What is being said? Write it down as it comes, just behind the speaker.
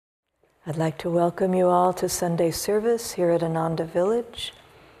I'd like to welcome you all to Sunday service here at Ananda Village.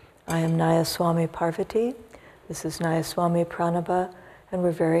 I am Nayaswami Parvati. This is Nayaswami Pranabha, and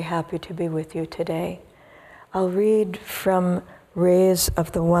we're very happy to be with you today. I'll read from Rays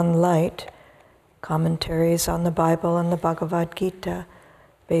of the One Light, commentaries on the Bible and the Bhagavad Gita,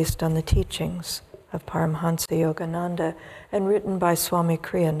 based on the teachings of Paramhansa Yogananda and written by Swami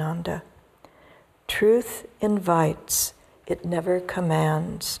Kriyananda. Truth invites, it never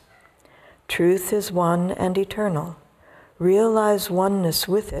commands. Truth is one and eternal. Realize oneness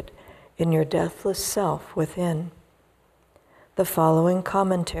with it in your deathless self within. The following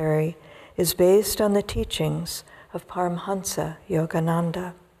commentary is based on the teachings of Paramhansa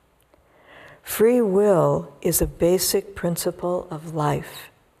Yogananda. Free will is a basic principle of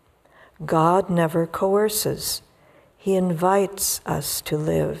life. God never coerces. He invites us to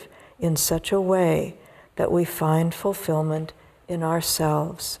live in such a way that we find fulfillment in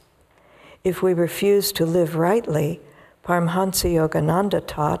ourselves. If we refuse to live rightly, Paramhansa Yogananda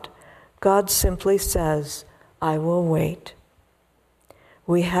taught, God simply says, I will wait.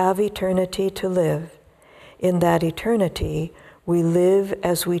 We have eternity to live. In that eternity, we live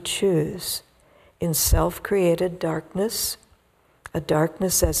as we choose, in self-created darkness, a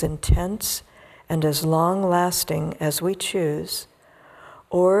darkness as intense and as long-lasting as we choose,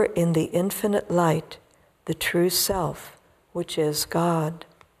 or in the infinite light, the true self, which is God.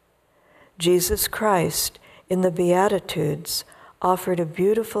 Jesus Christ, in the Beatitudes, offered a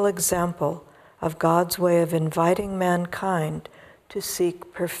beautiful example of God's way of inviting mankind to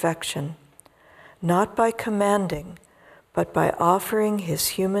seek perfection, not by commanding, but by offering his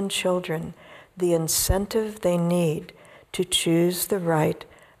human children the incentive they need to choose the right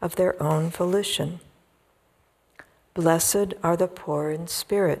of their own volition. Blessed are the poor in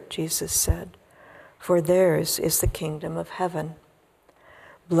spirit, Jesus said, for theirs is the kingdom of heaven.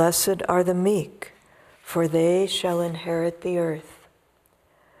 Blessed are the meek, for they shall inherit the earth.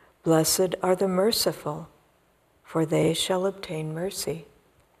 Blessed are the merciful, for they shall obtain mercy.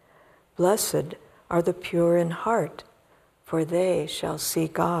 Blessed are the pure in heart, for they shall see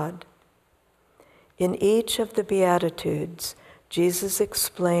God. In each of the Beatitudes, Jesus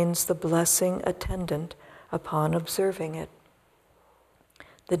explains the blessing attendant upon observing it.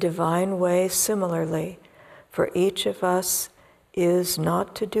 The divine way, similarly, for each of us is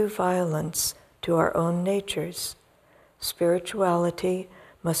not to do violence to our own natures. Spirituality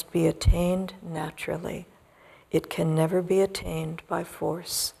must be attained naturally. It can never be attained by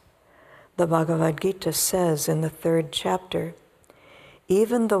force. The Bhagavad Gita says in the 3rd chapter,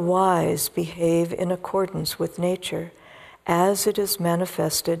 even the wise behave in accordance with nature as it is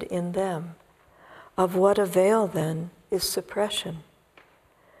manifested in them. Of what avail then is suppression?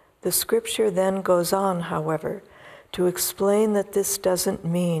 The scripture then goes on, however, to explain that this doesn't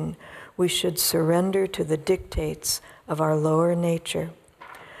mean we should surrender to the dictates of our lower nature.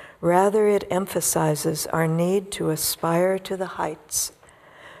 Rather, it emphasizes our need to aspire to the heights,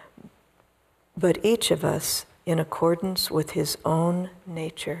 but each of us in accordance with his own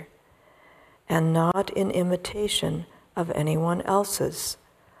nature, and not in imitation of anyone else's,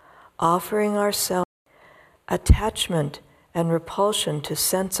 offering ourselves. Attachment and repulsion to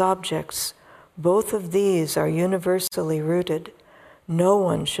sense objects, both of these are universally rooted. No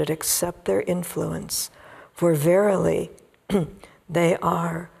one should accept their influence, for verily they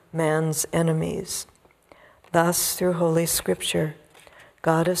are man's enemies. Thus, through Holy Scripture,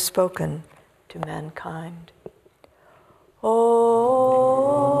 God has spoken to mankind. Om,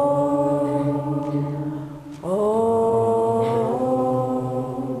 Om,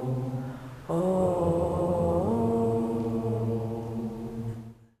 Om.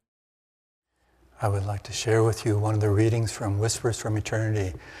 I would like to share with you one of the readings from Whispers from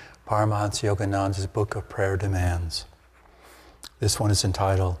Eternity, Paramahansa Yogananda's Book of Prayer Demands. This one is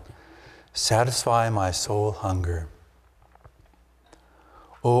entitled, Satisfy My Soul Hunger.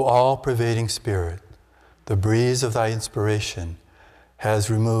 O all-pervading Spirit, the breeze of thy inspiration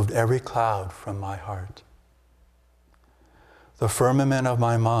has removed every cloud from my heart. The firmament of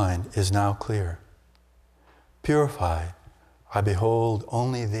my mind is now clear. Purified, I behold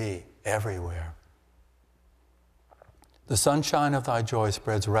only thee everywhere. The sunshine of thy joy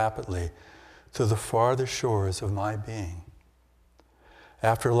spreads rapidly to the farther shores of my being.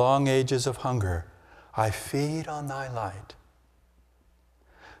 After long ages of hunger, I feed on thy light.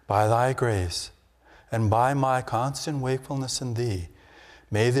 By thy grace, and by my constant wakefulness in thee,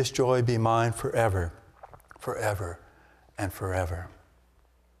 may this joy be mine forever, forever, and forever.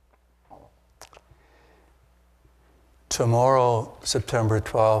 Tomorrow, September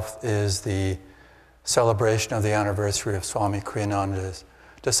 12th, is the celebration of the anniversary of Swami Kriyananda's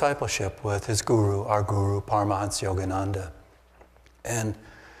discipleship with his guru, our guru, Paramahansa Yogananda. And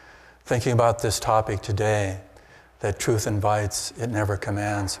thinking about this topic today, that truth invites, it never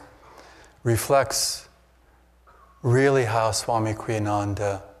commands, reflects really how Swami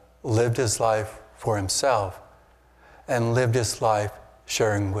Kriyananda lived his life for himself and lived his life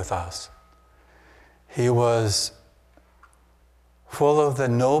sharing with us. He was full of the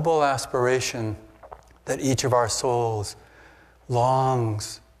noble aspiration that each of our souls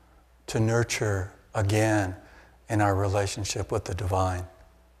longs to nurture again in our relationship with the divine.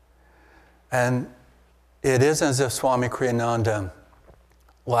 And it isn't as if Swami Kriyananda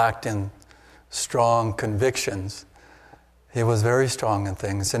lacked in strong convictions. He was very strong in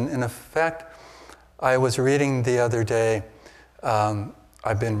things. And in effect, I was reading the other day,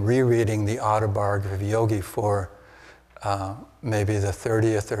 I've been rereading the Autobiography of Yogi for maybe the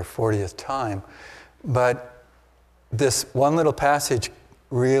 30th or 40th time. But this one little passage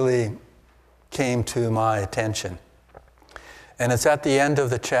really came to my attention. And it's at the end of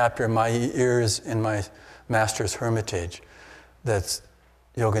the chapter, My Years in My Master's Hermitage, that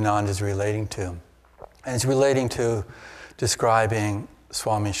Yogananda is relating to. And it's relating to describing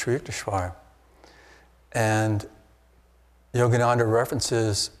Swami Sri Yukteswar. And Yogananda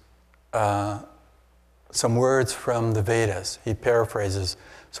references some words from the Vedas. He paraphrases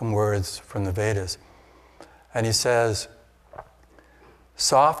some words from the Vedas. And he says,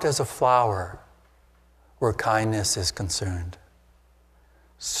 soft as a flower where kindness is concerned,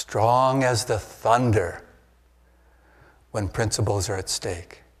 strong as the thunder when principles are at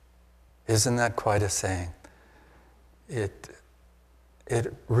stake. Isn't that quite a saying? It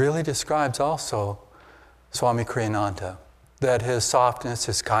really describes also Swami Kriyananda, that his softness,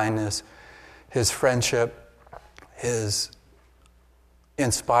 his kindness, his friendship, his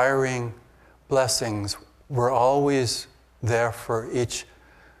inspiring blessings were always there for each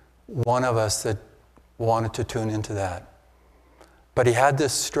one of us that wanted to tune into that. But he had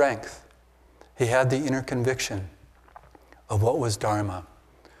this strength. He had the inner conviction of what was Dharma,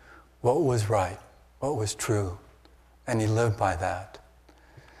 what was right, what was true, and he lived by that.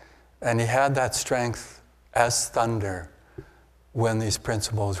 And he had that strength as thunder when these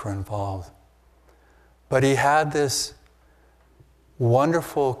principles were involved. But he had this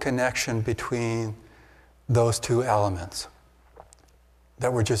wonderful connection between those two elements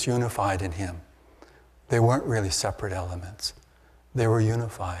that were just unified in him. They weren't really separate elements. They were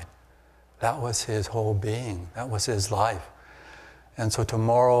unified. That was his whole being. That was his life. And so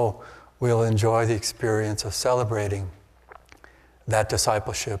tomorrow we'll enjoy the experience of celebrating that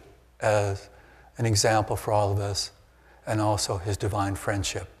discipleship as an example for all of us, and also his divine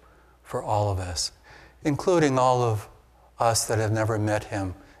friendship for all of us, including all of us that have never met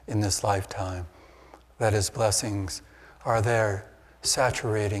him in this lifetime, that his blessings are there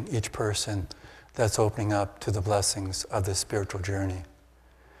saturating each person that's opening up to the blessings of this spiritual journey.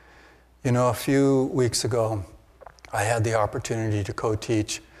 You know, a few weeks ago, I had the opportunity to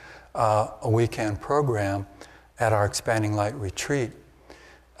co-teach a weekend program at our Expanding Light retreat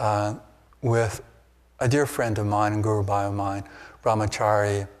with a dear friend of mine and Guru Bhai of mine,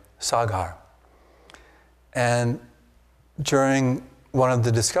 Brahmachari Sagar. And during one of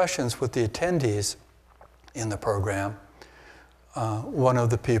the discussions with the attendees in the program, one of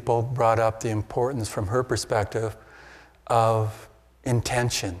the people brought up the importance from her perspective of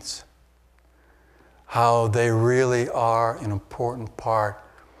intentions, how they really are an important part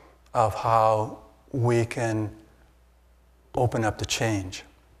of how we can open up to change.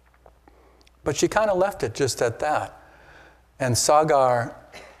 But she kind of left it just at that. And Sagar,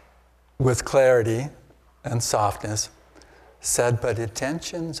 with clarity and softness, said, but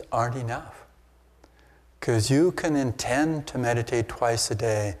intentions aren't enough. Because you can intend to meditate twice a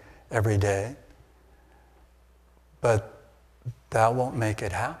day, every day, but that won't make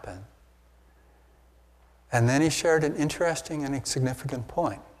it happen. And then he shared an interesting and significant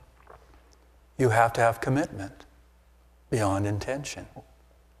point. You have to have commitment beyond intention.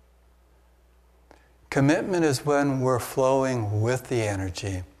 Commitment is when we're flowing with the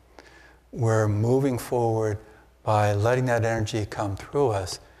energy. We're moving forward by letting that energy come through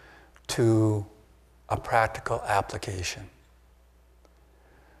us to a practical application.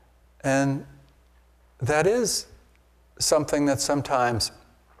 And that is something that sometimes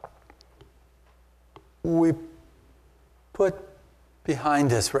we put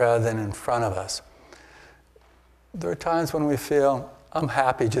behind us rather than in front of us. There are times when we feel, I'm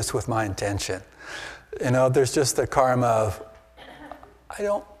happy just with my intention. You know, there's just the karma of, I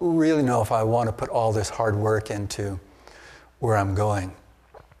don't really know if I want to put all this hard work into where I'm going.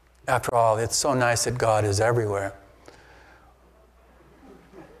 After all, it's so nice that God is everywhere.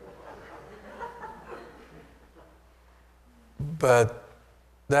 But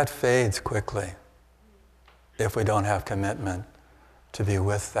that fades quickly if we don't have commitment to be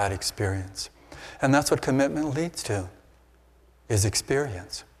with that experience. And that's what commitment leads to, is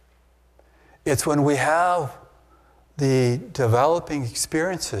experience. It's when we have the developing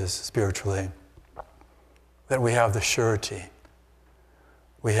experiences spiritually that we have the surety,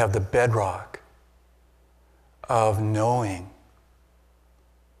 we have the bedrock of knowing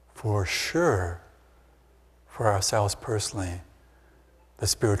for sure, for ourselves personally, the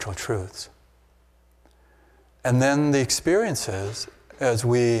spiritual truths. And then the experiences, as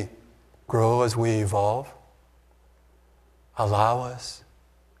we grow, as we evolve, allow us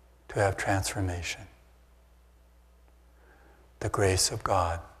to have transformation. The grace of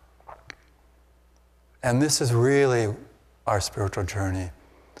God. And this is really our spiritual journey,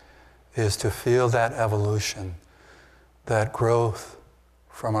 is to feel that evolution, that growth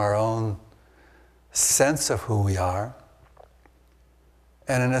from our own sense of who we are,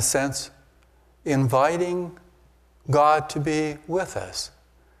 and in a sense, inviting God to be with us.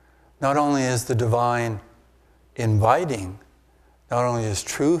 Not only is the divine inviting, not only is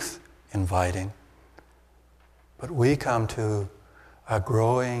truth inviting, but we come to a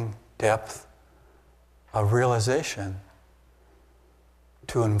growing depth of realization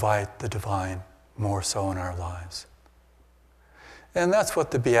to invite the divine more so in our lives. And that's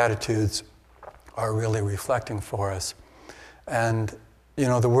what the Beatitudes are really reflecting for us. And,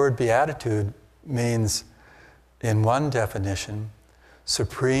 the word beatitude means, in one definition,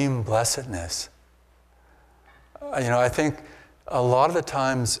 supreme blessedness. I think a lot of the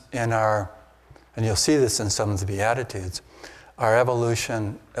times in our, and you'll see this in some of the Beatitudes, our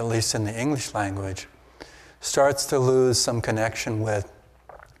evolution, at least in the English language, starts to lose some connection with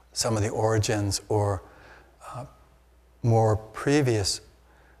some of the origins or more previous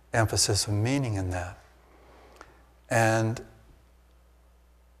emphasis of meaning in that. And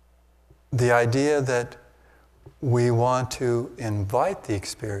the idea that we want to invite the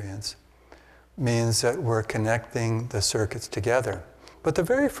experience means that we're connecting the circuits together. But the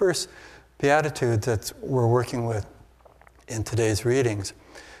very first beatitude that we're working with in today's readings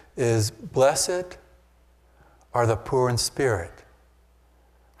is, "Blessed are the poor in spirit,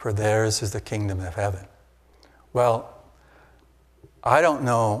 for theirs is the kingdom of heaven." Well, I don't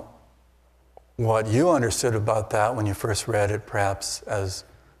know what you understood about that when you first read it, perhaps as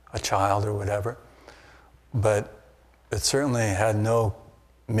a child or whatever, but it certainly had no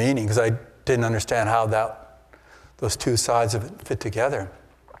meaning, because I didn't understand how those two sides of it fit together.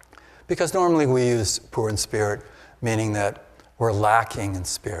 Because normally we use poor in spirit, meaning that we're lacking in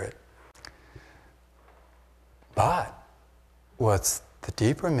spirit. But what's the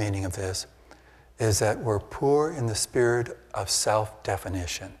deeper meaning of this is that we're poor in the spirit of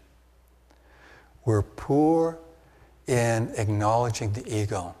self-definition. We're poor in acknowledging the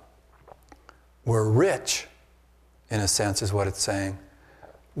ego. We're rich, in a sense, is what it's saying,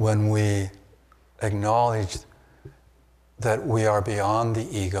 when we acknowledge that we are beyond the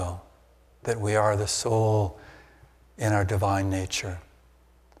ego, that we are the soul in our divine nature.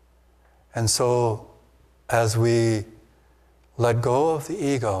 And so, as we let go of the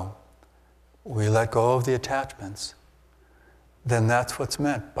ego, we let go of the attachments, then that's what's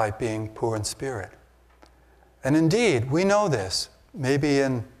meant by being poor in spirit. And indeed, we know this, maybe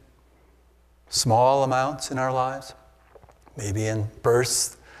in small amounts in our lives, maybe in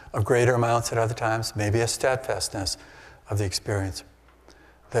bursts of greater amounts at other times, maybe a steadfastness of the experience.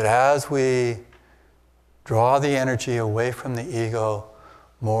 That as we draw the energy away from the ego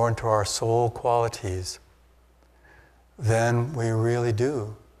more into our soul qualities, then we really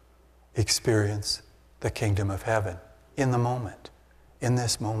do experience the kingdom of heaven in the moment, in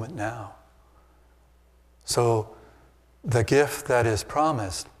this moment now. So the gift that is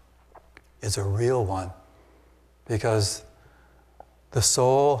promised is a real one, because the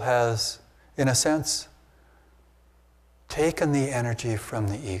soul has, in a sense, taken the energy from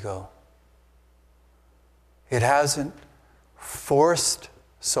the ego. It hasn't forced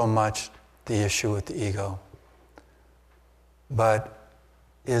so much the issue with the ego, but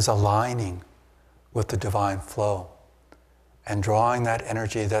is aligning with the divine flow and drawing that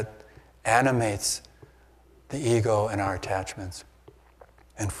energy that animates the ego and our attachments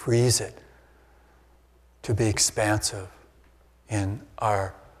and frees it to be expansive in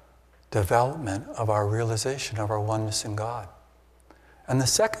our development of our realization of our oneness in God. And the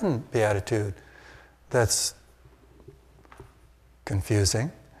second beatitude that's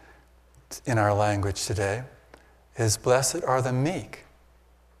confusing in our language today is, "Blessed are the meek,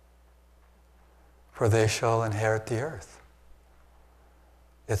 for they shall inherit the earth."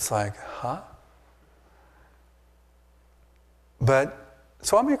 It's like, huh? But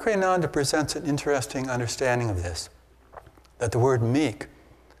Swami Kriyananda presents an interesting understanding of this, that the word meek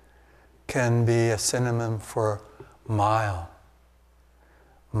can be a synonym for mild.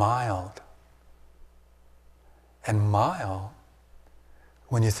 Mild. And mild,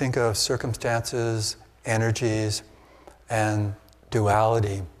 when you think of circumstances, energies, and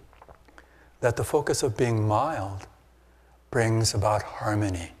duality, that the focus of being mild brings about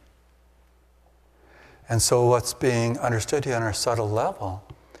harmony. And so what's being understood here on our subtle level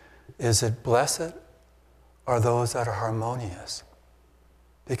is that blessed are those that are harmonious,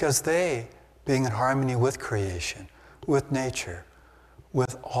 because they, being in harmony with creation, with nature,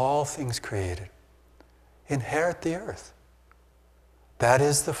 with all things created, inherit the earth. That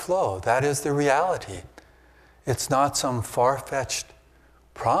is the flow. That is the reality. It's not some far-fetched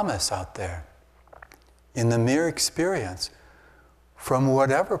promise out there. In the mere experience, from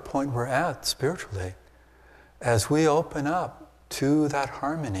whatever point we're at spiritually, as we open up to that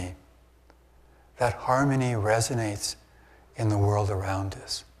harmony resonates in the world around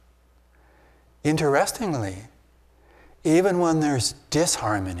us. Interestingly, even when there's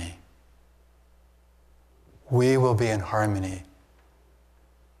disharmony, we will be in harmony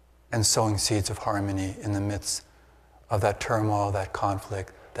and sowing seeds of harmony in the midst of that turmoil, that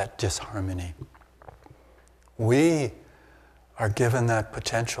conflict, that disharmony. We are given that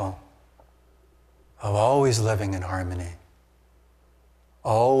potential of always living in harmony,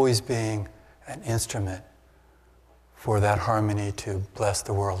 always being an instrument for that harmony to bless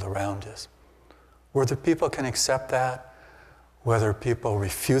the world around us. Whether people can accept that, whether people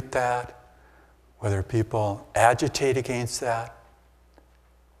refute that, whether people agitate against that,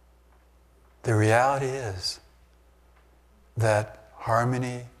 the reality is that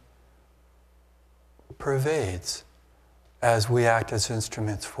harmony pervades as we act as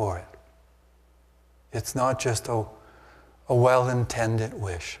instruments for it. It's not just a well-intended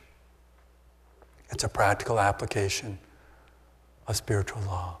wish. It's a practical application of spiritual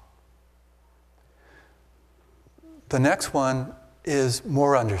law. The next one is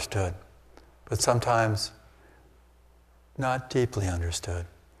more understood, but sometimes not deeply understood.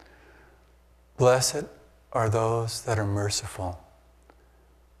 Blessed are those that are merciful,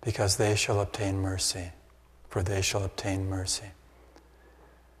 because they shall obtain mercy, for they shall obtain mercy.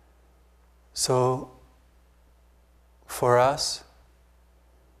 So, for us,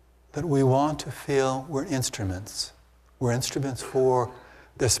 that we want to feel we're instruments. We're instruments for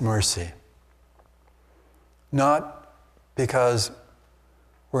this mercy. Not because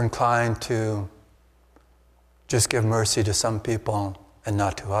we're inclined to just give mercy to some people and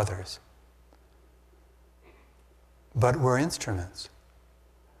not to others. But we're instruments.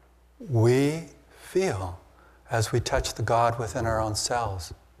 We feel, as we touch the God within our own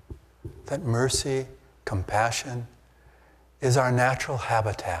selves, that mercy, compassion, is our natural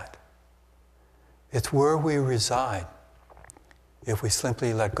habitat. It's where we reside if we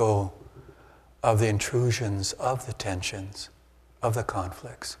simply let go of the intrusions, of the tensions, of the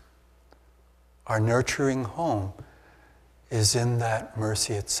conflicts. Our nurturing home is in that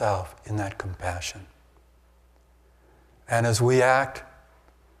mercy itself, in that compassion. And as we act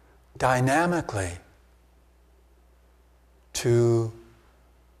dynamically to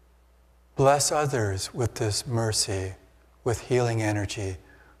bless others with this mercy, with healing energy,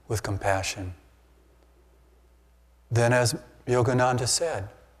 with compassion, then as Yogananda said,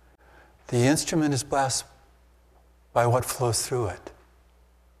 the instrument is blessed by what flows through it.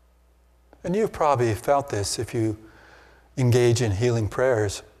 And you've probably felt this if you engage in healing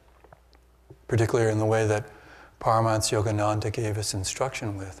prayers, particularly in the way that Paramahansa Yogananda gave us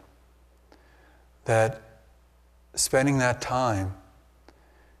instruction with, that spending that time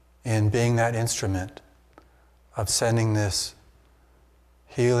in being that instrument of sending this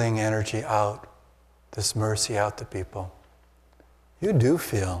healing energy out, this mercy out to people, you do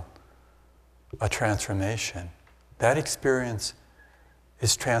feel a transformation. That experience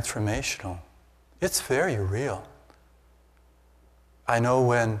is transformational. It's very real. I know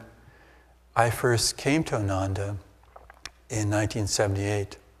when I first came to Ananda in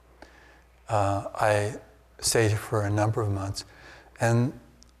 1978, I stayed for a number of months, and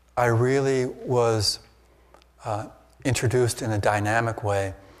I really was introduced in a dynamic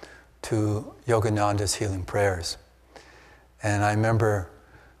way to Yogananda's healing prayers. And I remember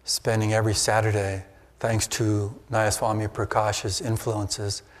spending every Saturday, thanks to Nayaswami Prakash's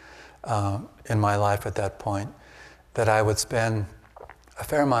influences in my life at that point, that I would spend a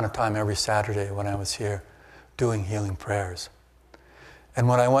fair amount of time every Saturday when I was here doing healing prayers. And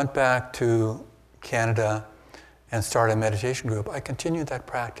when I went back to Canada and started a meditation group, I continued that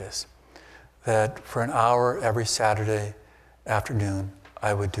practice, that for an hour every Saturday afternoon,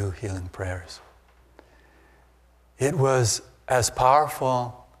 I would do healing prayers. It was as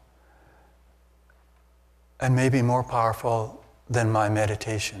powerful and maybe more powerful than my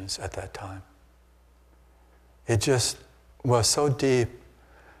meditations at that time. It just was so deep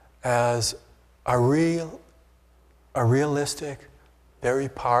as a realistic, very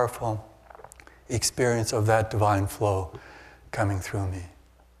powerful experience of that divine flow coming through me.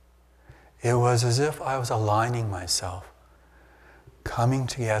 It was as if I was aligning myself, coming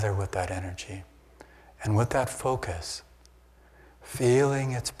together with that energy, and with that focus,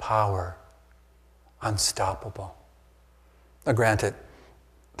 feeling its power, unstoppable. Now granted,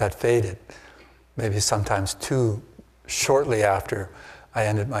 that faded, maybe sometimes too shortly after I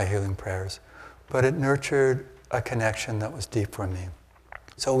ended my healing prayers, but it nurtured a connection that was deep for me.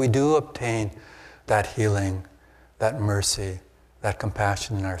 So we do obtain that healing, that mercy, that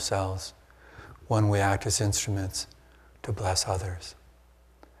compassion in ourselves when we act as instruments to bless others.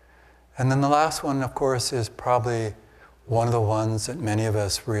 And then the last one, of course, is probably one of the ones that many of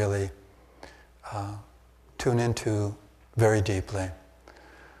us really tune into very deeply.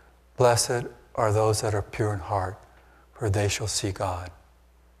 Blessed are those that are pure in heart, for they shall see God.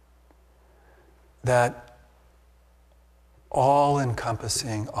 That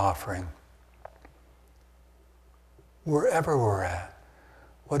all-encompassing offering, wherever we're at,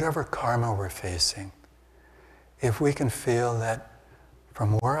 whatever karma we're facing, if we can feel that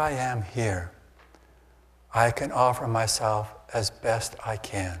from where I am here, I can offer myself as best I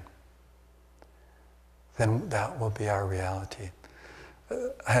can, then that will be our reality.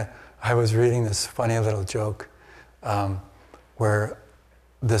 I was reading this funny little joke where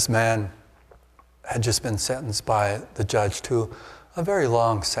this man had just been sentenced by the judge to a very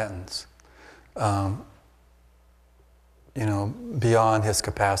long sentence, beyond his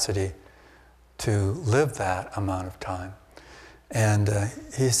capacity to live that amount of time. And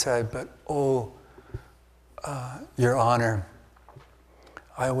he said, but Your Honor,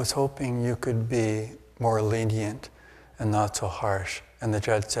 I was hoping you could be more lenient and not so harsh. And the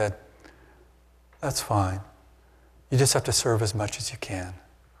judge said, that's fine. You just have to serve as much as you can.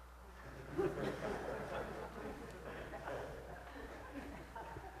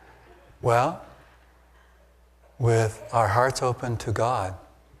 Well, with our hearts open to God,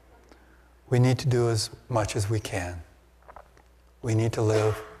 we need to do as much as we can. We need to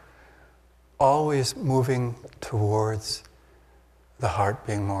live always moving towards the heart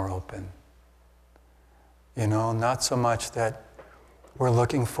being more open. Not so much that we're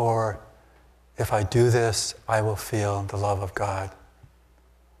looking for, if I do this, I will feel the love of God.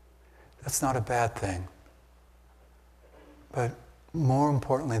 That's not a bad thing. But more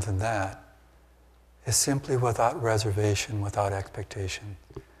importantly than that is simply without reservation, without expectation.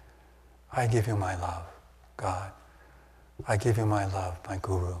 I give you my love, God. I give you my love, my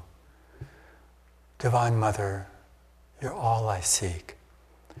Guru. Divine Mother, you're all I seek.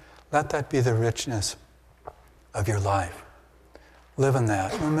 Let that be the richness of your life. Live in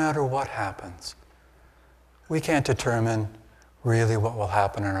that, no matter what happens. We can't determine really what will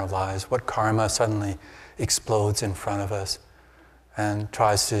happen in our lives, what karma suddenly explodes in front of us and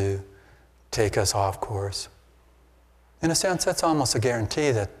tries to take us off course. In a sense, that's almost a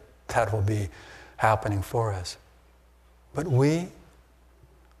guarantee that that will be happening for us. But we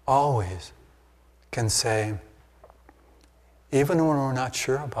always can say, even when we're not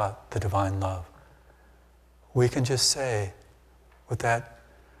sure about the divine love, we can just say, with that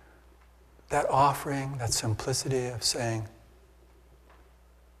offering, that simplicity of saying,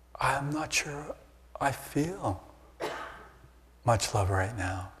 I'm not sure I feel much love right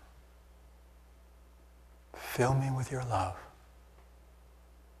now. Fill me with your love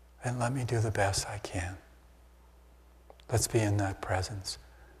and let me do the best I can. Let's be in that presence.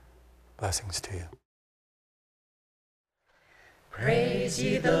 Blessings to you. Praise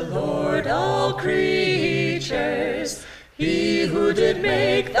ye the Lord, all creatures, He who did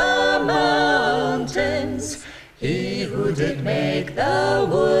make the mountains, He who did make the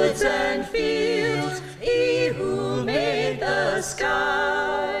woods and fields, He who made the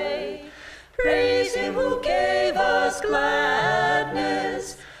sky. Praise Him who gave us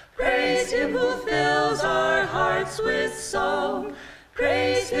gladness, praise Him who fills our hearts with song,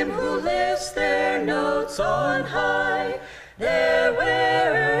 praise Him who lifts their notes on high, there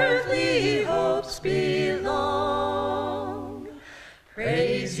where earthly hopes belong.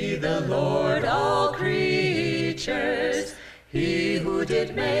 Praise ye the Lord, all creatures, He who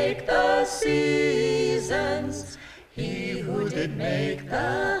did make the seasons, He who did make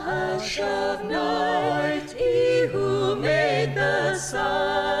the hush of night, He who made the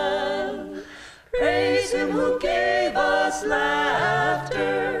sun. Praise Him who gave us life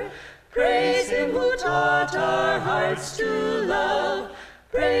taught our hearts to love.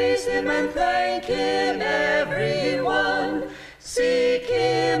 Praise him and thank him, everyone. Seek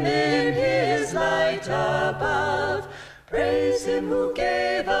him in his light above. Praise him who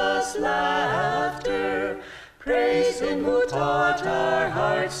gave us laughter. Praise him who taught our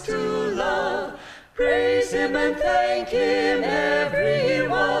hearts to love. Praise him and thank him,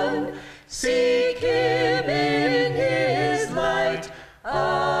 everyone. Seek